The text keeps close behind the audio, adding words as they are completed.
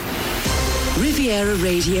Riviera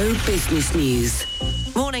Radio Business News.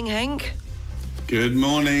 Morning, Henk. Good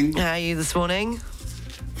morning. How are you this morning?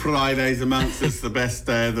 Friday's amongst us the best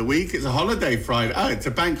day of the week. It's a holiday Friday. Oh, it's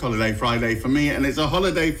a bank holiday Friday for me, and it's a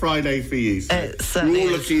holiday Friday for you. So It certainly we're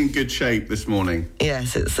all is. looking in good shape this morning.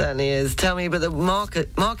 Yes, it certainly is. Tell me, but the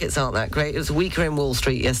markets aren't that great. It was weaker in Wall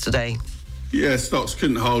Street yesterday. Yeah, stocks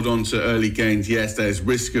couldn't hold on to early gains yesterday as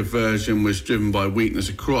risk aversion was driven by weakness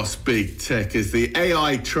across big tech as the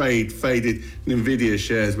AI trade faded. Nvidia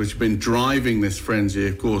shares, which have been driving this frenzy,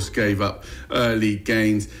 of course, gave up early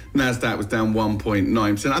gains. Nasdaq was down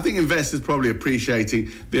 1.9%. I think investors probably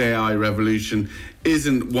appreciating the AI revolution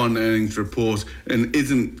isn't one earnings report and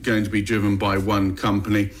isn't going to be driven by one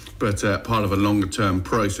company, but part of a longer-term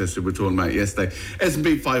process that we're talking about yesterday.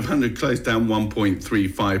 S&P 500 closed down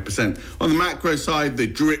 1.35%. On the macro side, the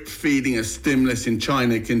drip feeding of stimulus in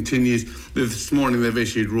China continues. This morning they've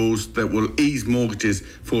issued rules that will ease mortgages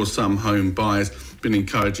for some home buyers. Been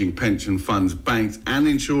encouraging pension funds, banks and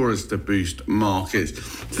insurers to boost markets.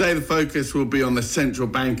 Today the focus will be on the central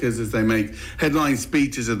bankers as they make headline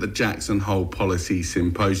speeches at the Jackson Hole Policy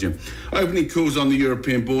Symposium. Opening calls on the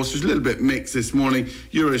European bourse was a little bit mixed this morning.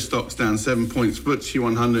 Euro stocks down 7 points, FTSE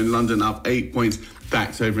 100 in London up 8 points,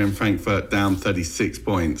 DAX over in Frankfurt down 36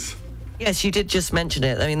 points. Yes, you did just mention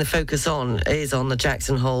it. I mean, the focus is on the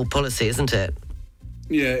Jackson Hole policy, isn't it?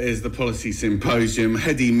 Yeah, it is the policy symposium,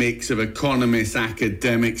 heady mix of economists,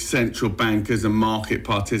 academics, central bankers and market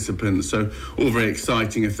participants. So all very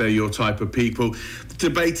exciting if they're your type of people.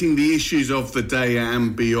 Debating the issues of the day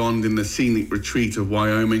and beyond in the scenic retreat of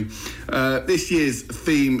Wyoming. This year's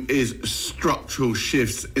theme is structural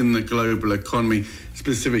shifts in the global economy.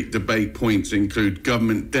 Specific debate points include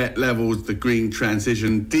government debt levels, the green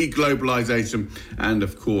transition, deglobalization, and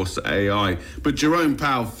of course AI. But Jerome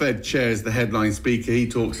Powell, Fed chair, is the headline speaker. He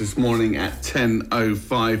talks this morning at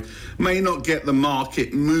 10:05. May not get the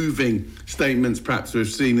market moving. Statements perhaps we've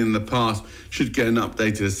seen in the past should get an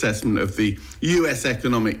updated assessment of the US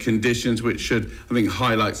economic conditions, which should, I think,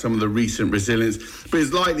 highlight some of the recent resilience, but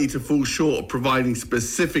is likely to fall short of providing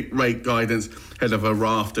specific rate guidance ahead of a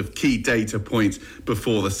raft of key data points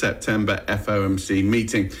before the September FOMC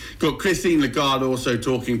meeting. Got Christine Lagarde also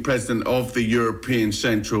talking, president of the European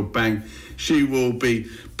Central Bank. She will be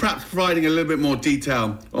perhaps providing a little bit more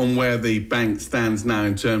detail on where the bank stands now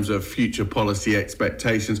in terms of future policy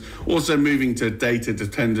expectations. Also moving to a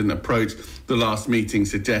data-dependent approach. The last meeting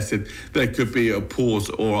suggested there could be a pause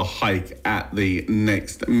or a hike at the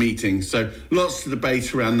next meeting. So lots to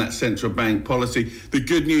debate around that central bank policy. The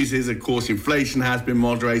good news is, of course, inflation has been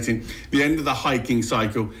moderating. The end of the hiking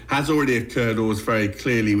cycle has already occurred or is very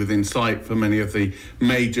clearly within sight for many of the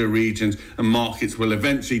major regions, and markets will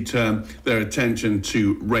eventually turn their attention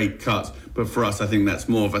to rate cuts. But for us, I think that's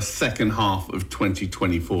more of a second half of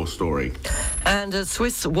 2024 story. And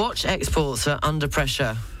Swiss watch exports are under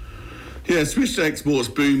pressure. Yeah, Swiss exports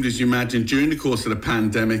boomed, as you imagine, during the course of the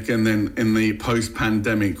pandemic and then in the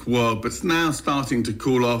post-pandemic world, but it's now starting to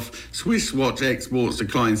cool off. Swiss watch exports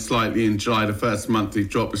declined slightly in July, the first monthly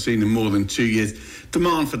drop we've seen in more than 2 years.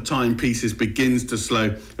 Demand for timepieces begins to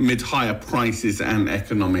slow amid higher prices and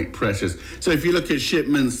economic pressures. So if you look at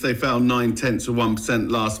shipments, they fell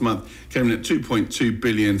 0.9% last month, came in at 2.2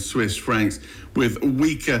 billion Swiss francs, with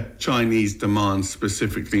weaker Chinese demand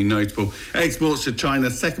specifically notable. Exports to China,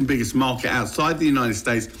 second biggest market outside the United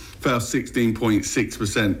States, fell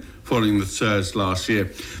 16.6% following the surge last year.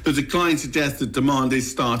 The decline suggests that demand is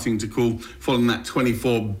starting to cool following that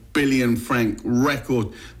 24 billion franc record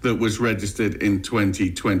that was registered in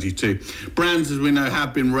 2022. Brands, as we know,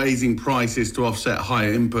 have been raising prices to offset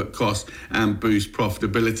higher input costs and boost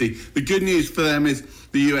profitability. The good news for them is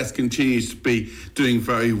the US continues to be doing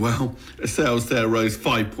very well. Sales there rose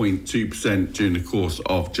 5.2% during the course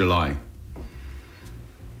of July.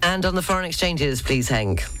 And on the foreign exchanges, please,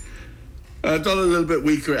 Henk. Dollar a little bit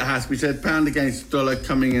weaker, it has to be said. Pound against dollar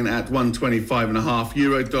coming in at 125.5.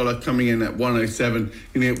 Euro dollar coming in at 107.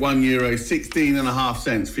 You get €1, 16.5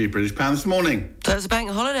 cents for your British pound this morning. So it's a bank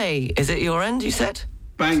holiday. Is it your end, you said?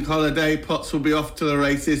 Bank holiday, pots will be off to the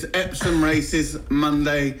races. Epsom races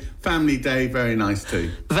Monday, family day, very nice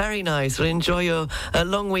too. Very nice. Well, enjoy your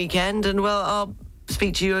long weekend, and well, I'll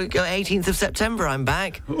speak to you 18th of September. I'm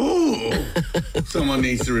back. Ooh, someone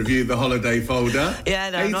needs to review the holiday folder.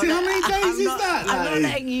 Yeah, no, how many days is that? I'm not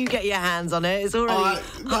letting you get your hands on it. It's already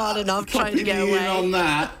hard enough trying to get away. On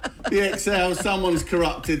that, the Excel, someone's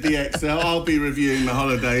corrupted the Excel. I'll be reviewing the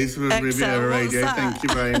holidays for Excel, Riviera Radio. what's that? Thank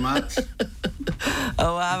you very much.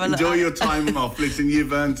 Oh, have a Enjoy your time off. Listen,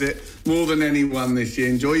 you've earned it more than anyone this year.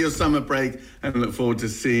 Enjoy your summer break and look forward to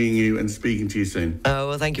seeing you and speaking to you soon. Oh,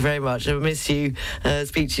 well, thank you very much. I'll miss you.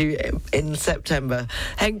 Speak to you in September.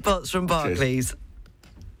 Henk Potts from Barclays. Cheers.